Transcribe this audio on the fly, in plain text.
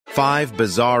5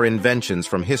 bizarre inventions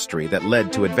from history that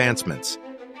led to advancements.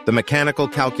 The mechanical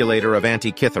calculator of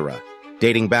Antikythera.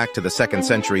 Dating back to the 2nd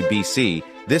century BC,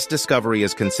 this discovery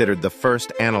is considered the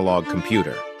first analog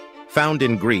computer. Found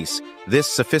in Greece,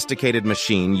 this sophisticated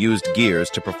machine used gears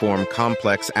to perform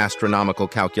complex astronomical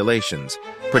calculations,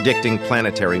 predicting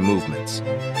planetary movements.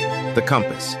 The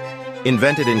compass.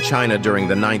 Invented in China during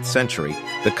the 9th century,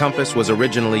 the compass was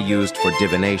originally used for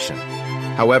divination.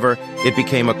 However, it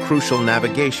became a crucial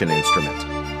navigation instrument.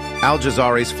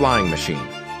 Al-Jazari's flying machine.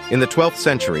 In the 12th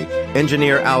century,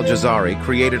 engineer Al-Jazari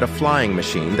created a flying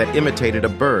machine that imitated a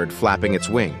bird flapping its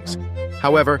wings.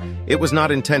 However, it was not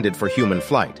intended for human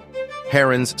flight.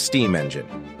 Heron's steam engine.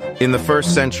 In the 1st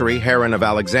century, Heron of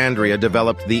Alexandria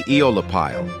developed the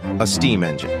eolipile, a steam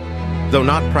engine. Though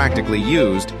not practically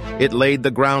used, it laid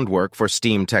the groundwork for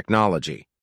steam technology.